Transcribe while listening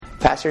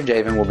Pastor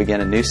Javen will begin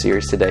a new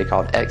series today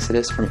called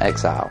Exodus from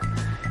Exile,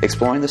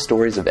 exploring the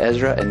stories of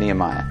Ezra and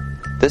Nehemiah.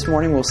 This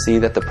morning we'll see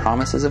that the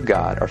promises of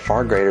God are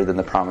far greater than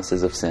the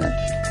promises of sin.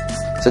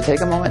 So take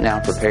a moment now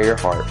and prepare your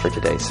heart for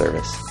today's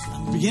service.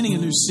 We're beginning a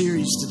new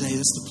series today.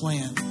 That's the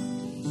plan.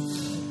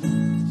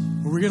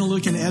 We're going to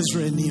look at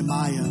Ezra and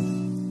Nehemiah,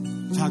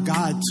 how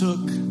God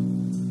took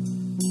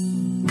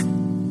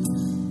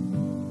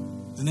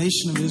the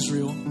nation of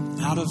Israel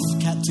out of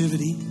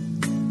captivity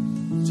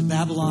to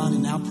Babylon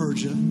and now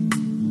Persia.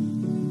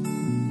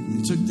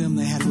 He took them,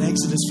 they had an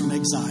exodus from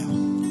exile.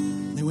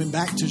 They went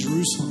back to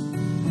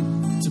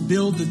Jerusalem to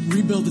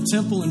rebuild the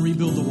temple and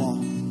rebuild the wall.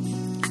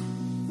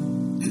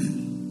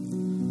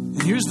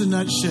 And here's the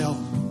nutshell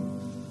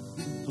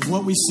of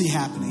what we see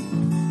happening.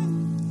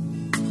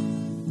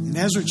 In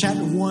Ezra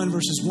chapter 1,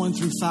 verses 1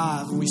 through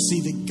 5, we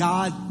see that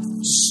God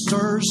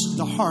stirs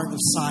the heart of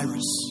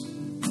Cyrus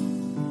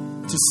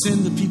to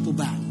send the people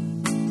back,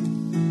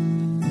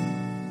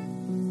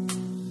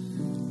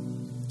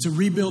 to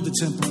rebuild the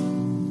temple.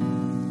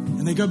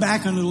 And they go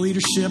back under the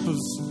leadership of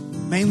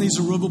mainly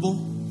Zerubbabel.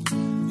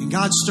 And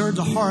God stirred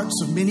the hearts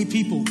of many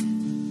people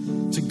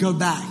to go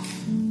back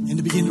and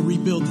to begin to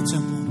rebuild the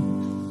temple.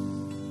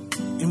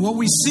 And what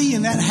we see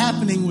in that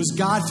happening was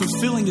God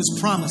fulfilling His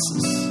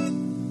promises.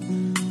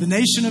 The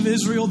nation of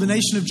Israel, the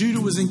nation of Judah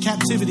was in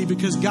captivity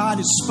because God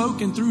has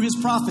spoken through His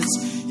prophets.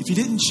 If you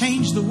didn't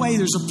change the way,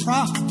 there's a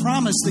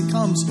promise that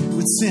comes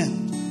with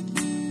sin.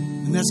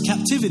 And that's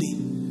captivity.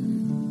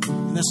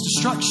 And that's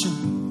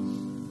destruction.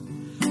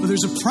 But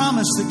there's a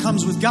promise that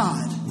comes with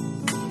God.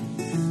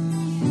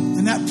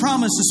 And that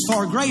promise is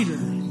far greater.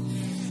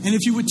 And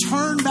if you would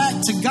turn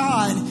back to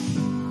God,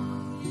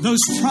 those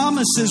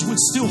promises would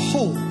still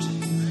hold.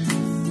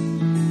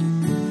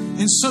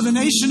 And so the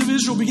nation of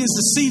Israel begins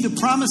to see the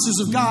promises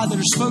of God that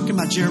are spoken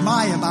by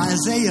Jeremiah, by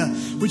Isaiah,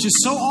 which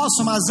is so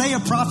awesome. Isaiah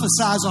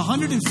prophesies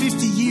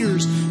 150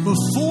 years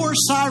before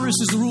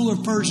Cyrus is the ruler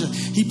of Persia.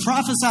 He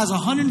prophesies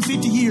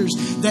 150 years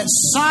that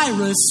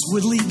Cyrus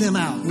would lead them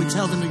out, would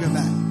tell them to go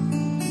back.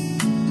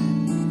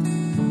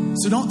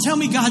 So don't tell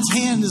me God's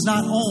hand is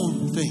not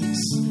on things.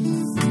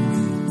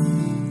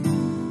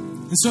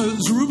 And so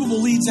Zerubbabel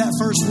leads that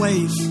first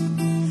wave.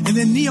 And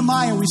then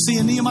Nehemiah, we see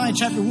in Nehemiah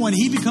chapter 1,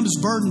 he becomes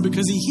burdened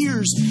because he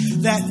hears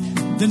that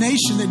the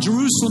nation, that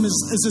Jerusalem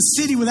is a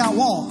city without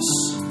walls.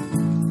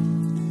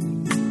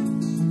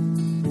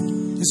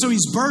 And so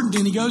he's burdened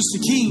and he goes to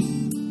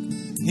king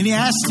and he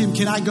asks him,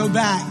 can I go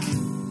back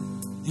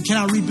and can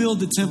I rebuild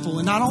the temple?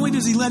 And not only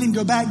does he let him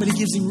go back, but he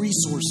gives him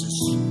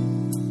resources.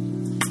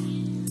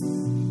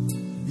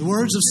 The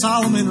words of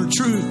Solomon are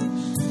true,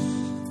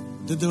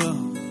 that the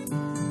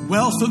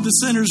wealth of the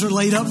sinners are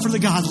laid up for the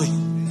godly.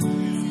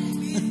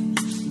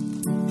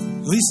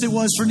 At least it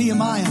was for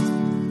Nehemiah.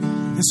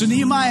 And so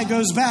Nehemiah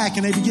goes back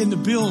and they begin to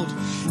build.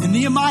 And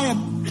Nehemiah,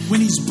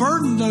 when he's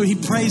burdened though, he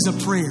prays a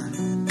prayer.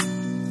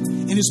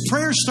 And his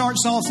prayer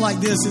starts off like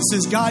this. It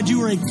says, God,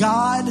 you are a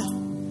God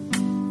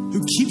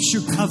who keeps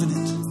your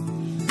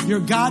covenant. You're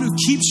a God who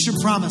keeps your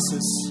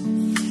promises.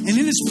 And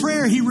in his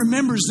prayer, he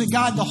remembers that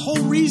God, the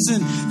whole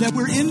reason that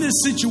we're in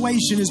this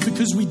situation is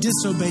because we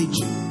disobeyed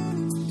you.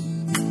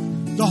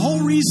 The whole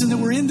reason that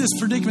we're in this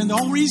predicament, the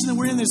whole reason that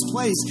we're in this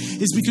place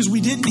is because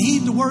we didn't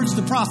heed the words of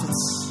the prophets.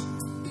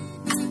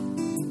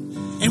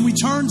 And we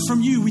turned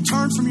from you. We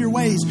turned from your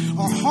ways.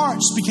 Our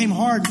hearts became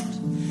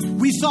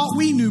hardened. We thought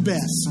we knew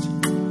best.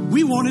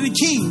 We wanted a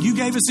king. You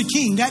gave us a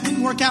king. That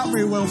didn't work out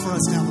very well for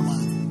us down the line.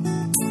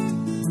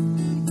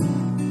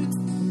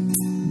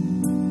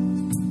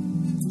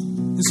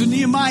 And so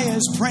Nehemiah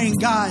is praying,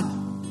 God,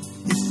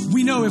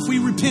 if we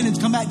repent and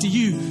come back to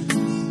you,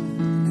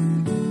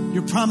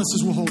 your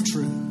promises will hold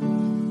true.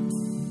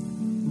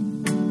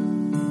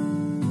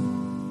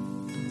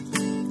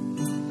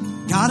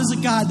 God is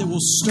a God that will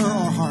stir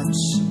our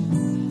hearts.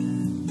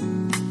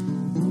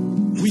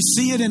 We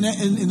see it in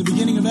the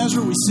beginning of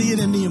Ezra. We see it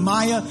in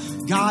Nehemiah.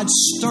 God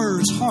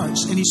stirs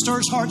hearts, and He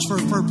stirs hearts for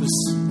a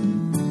purpose.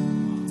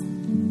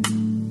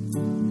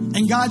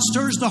 And God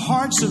stirs the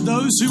hearts of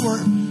those who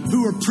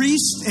are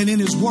priests and in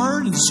His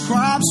Word, and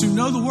scribes who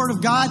know the Word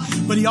of God,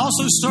 but He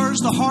also stirs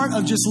the heart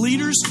of just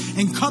leaders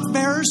and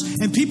cupbearers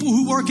and people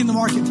who work in the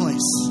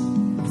marketplace.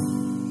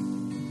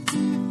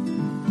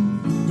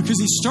 Because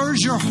He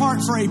stirs your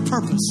heart for a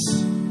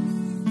purpose.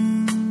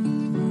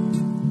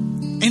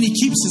 And He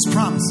keeps His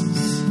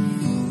promises.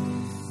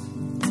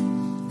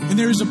 And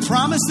there is a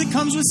promise that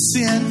comes with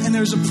sin, and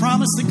there's a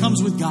promise that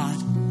comes with God.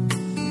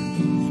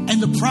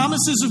 And the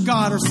promises of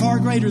God are far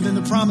greater than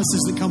the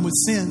promises that come with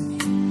sin.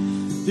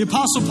 The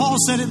Apostle Paul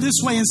said it this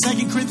way in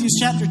 2 Corinthians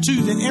chapter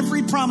 2, that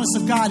every promise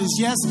of God is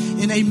yes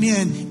and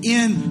amen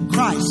in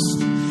Christ.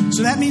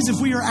 So that means if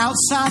we are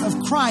outside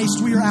of Christ,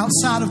 we are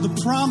outside of the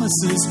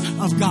promises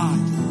of God.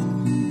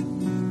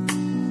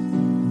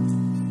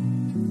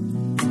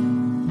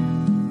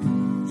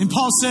 And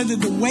Paul said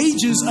that the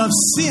wages of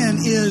sin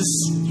is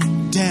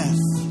death,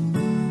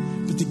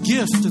 but the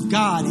gift of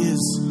God is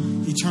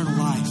eternal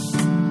life.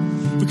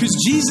 Because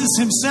Jesus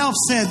himself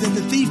said that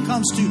the thief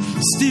comes to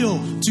steal,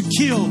 to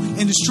kill,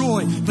 and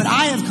destroy. But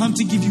I have come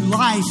to give you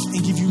life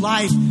and give you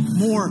life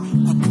more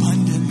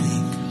abundantly.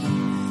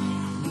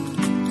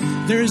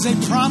 There is a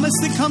promise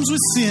that comes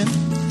with sin.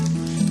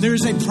 There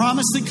is a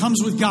promise that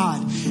comes with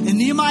God. And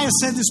Nehemiah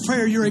said this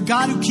prayer, you're a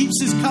God who keeps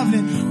his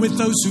covenant with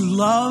those who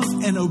love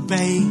and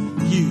obey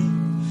you.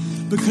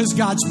 Because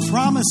God's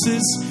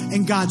promises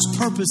and God's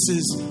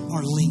purposes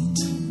are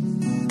linked.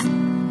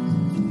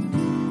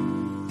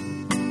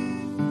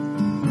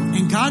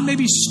 And God may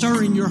be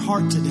stirring your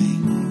heart today.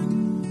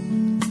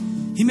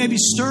 He may be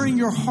stirring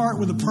your heart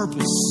with a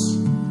purpose.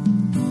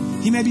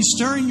 He may be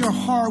stirring your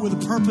heart with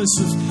a purpose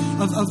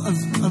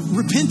of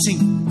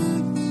repenting.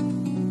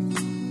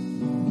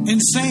 And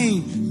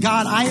saying,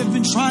 God, I have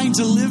been trying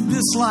to live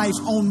this life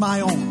on my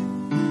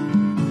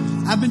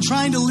own. I've been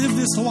trying to live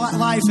this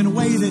life in a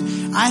way that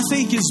I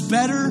think is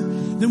better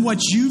than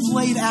what you've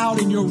laid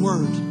out in your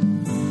word.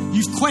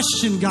 You've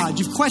questioned God.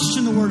 You've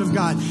questioned the word of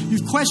God.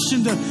 You've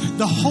questioned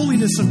the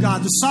holiness of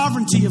God, the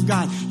sovereignty of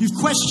God. You've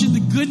questioned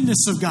the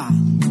goodness of God.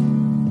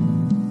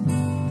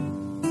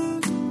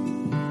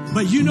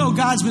 But you know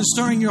God's been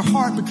stirring your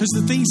heart because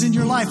the things in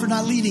your life are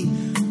not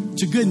leading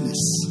to goodness.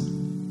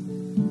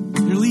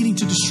 They're leading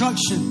to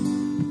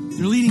destruction.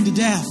 They're leading to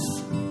death.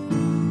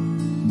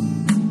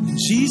 And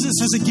Jesus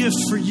has a gift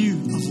for you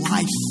of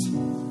life.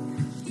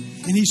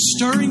 And he's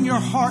stirring your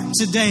heart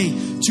today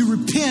to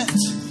repent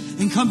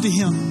and come to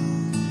him.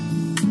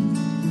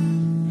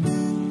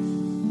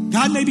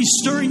 God may be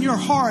stirring your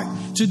heart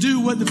to do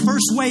what the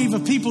first wave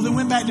of people that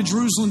went back to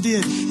Jerusalem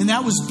did, and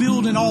that was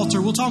build an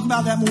altar. We'll talk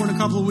about that more in a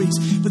couple of weeks.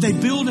 But they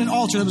built an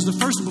altar. That was the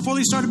first. Before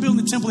they started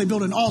building the temple, they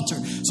built an altar.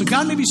 So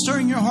God may be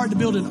stirring your heart to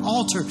build an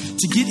altar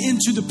to get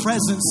into the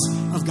presence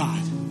of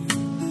God.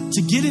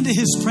 To get into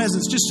his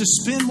presence, just to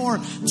spend more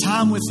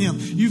time with him.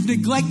 You've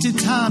neglected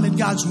time in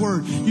God's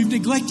word. You've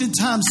neglected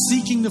time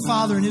seeking the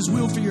Father and his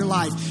will for your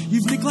life.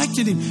 You've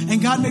neglected him.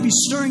 And God may be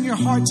stirring your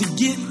heart to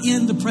get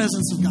in the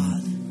presence of God.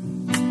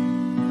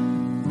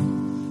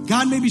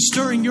 God may be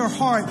stirring your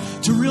heart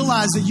to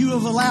realize that you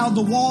have allowed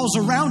the walls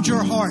around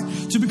your heart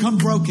to become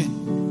broken.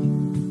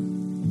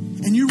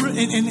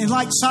 And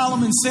like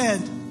Solomon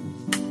said,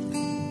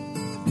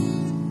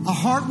 a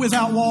heart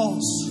without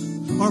walls,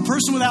 or a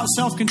person without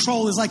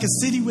self-control, is like a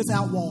city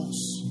without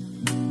walls.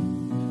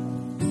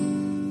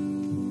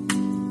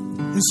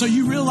 And so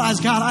you realize,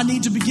 God, I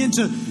need to begin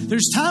to,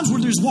 there's times where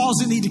there's walls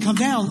that need to come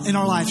down in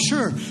our life,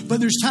 sure.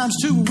 But there's times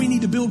too where we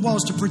need to build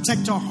walls to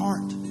protect our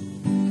heart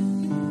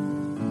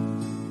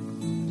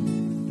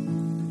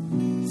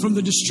from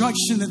the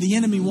destruction that the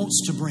enemy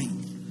wants to bring.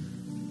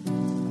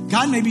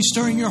 God may be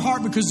stirring your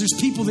heart because there's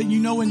people that you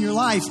know in your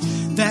life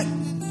that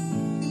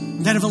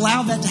have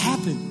allowed that to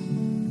happen.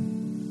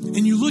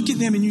 And you look at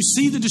them and you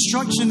see the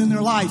destruction in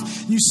their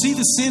life. You see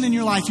the sin in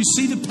your life. You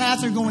see the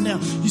path they're going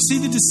down. You see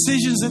the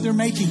decisions that they're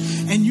making.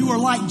 And you are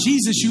like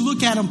Jesus. You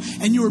look at them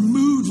and you are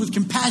moved with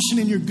compassion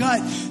in your gut.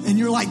 And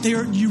you're like,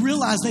 you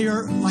realize they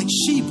are like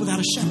sheep without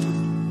a shepherd.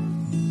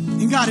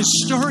 And God is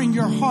stirring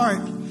your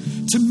heart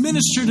to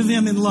minister to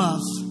them in love.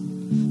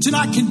 To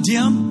not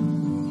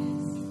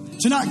condemn,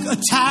 to not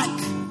attack,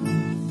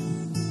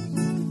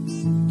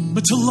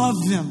 but to love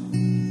them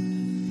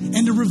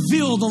and to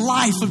reveal the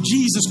life of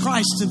Jesus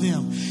Christ to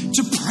them,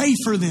 to pray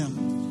for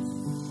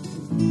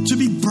them, to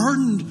be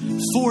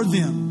burdened for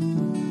them,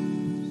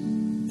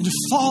 and to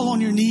fall on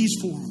your knees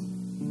for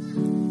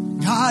them.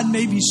 God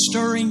may be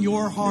stirring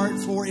your heart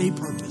for a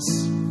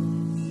purpose.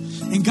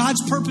 And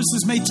God's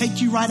purposes may take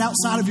you right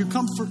outside of your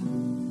comfort.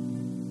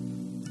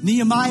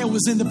 Nehemiah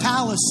was in the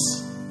palace.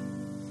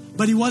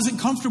 But he wasn't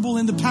comfortable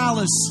in the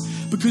palace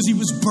because he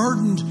was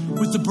burdened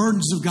with the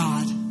burdens of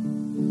God.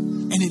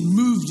 And it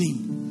moved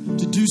him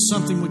to do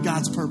something with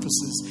God's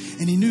purposes.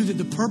 And he knew that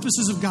the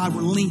purposes of God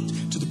were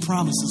linked to the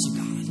promises of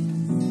God.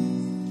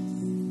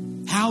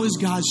 How is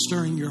God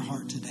stirring your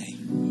heart today?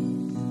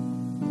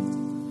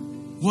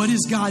 What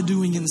is God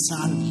doing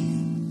inside of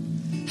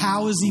you?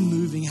 How is he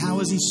moving? How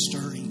is he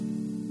stirring?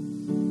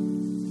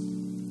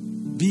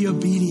 Be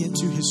obedient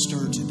to his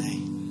stir today.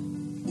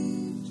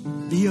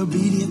 Be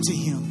obedient to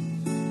him.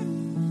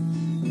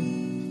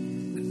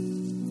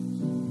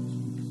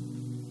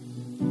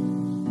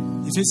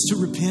 If it's to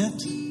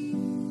repent,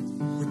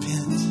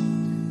 repent.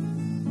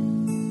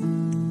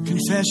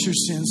 Confess your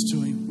sins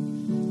to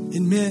him.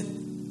 Admit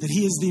that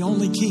he is the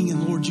only king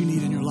and Lord you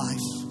need in your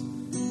life.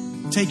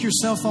 Take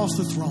yourself off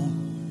the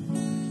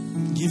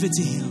throne. Give it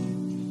to him.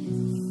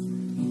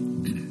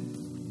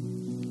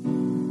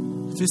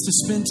 If it's to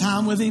spend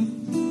time with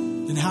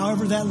him, then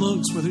however that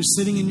looks, whether it's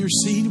sitting in your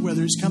seat,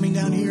 whether it's coming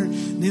down here,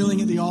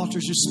 kneeling at the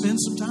altars, just spend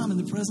some time in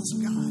the presence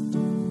of God.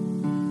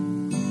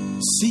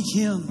 Seek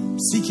him.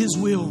 Seek his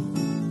will.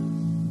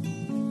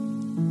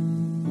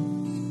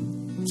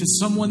 If it's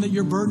someone that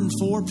you're burdened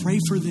for, pray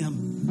for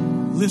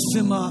them. Lift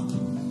them up.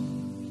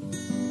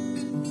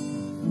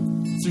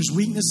 If there's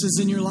weaknesses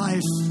in your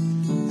life,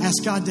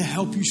 ask God to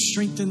help you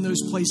strengthen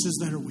those places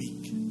that are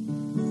weak.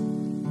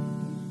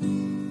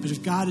 But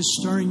if God is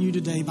stirring you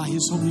today by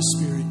his Holy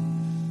Spirit,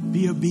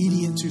 Be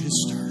obedient to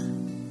his stir.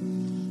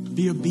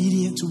 Be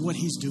obedient to what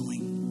he's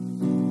doing.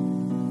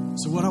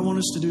 So what I want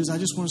us to do is I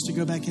just want us to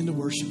go back into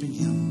worshiping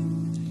him.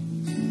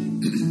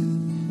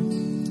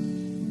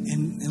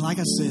 And like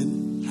I said,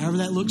 however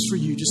that looks for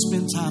you, just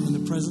spend time in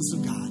the presence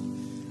of God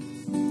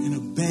and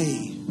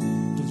obey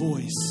the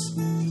voice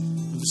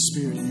of the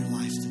Spirit in your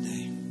life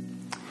today.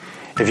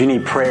 If you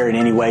need prayer in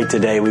any way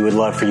today, we would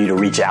love for you to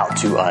reach out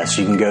to us.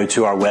 You can go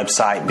to our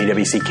website,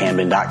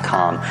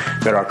 bwccamden.com,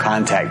 go to our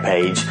contact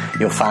page.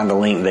 You'll find a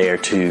link there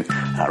to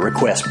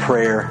request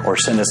prayer or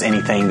send us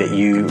anything that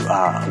you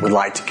would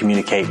like to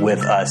communicate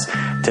with us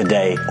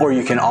today. Or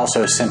you can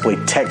also simply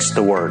text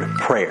the word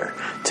prayer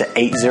to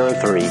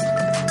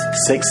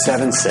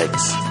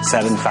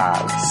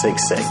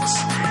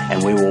 803-676-7566.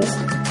 And we will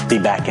be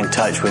back in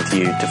touch with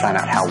you to find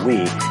out how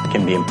we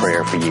can be in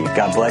prayer for you.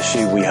 God bless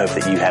you. We hope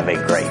that you have a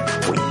great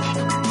week.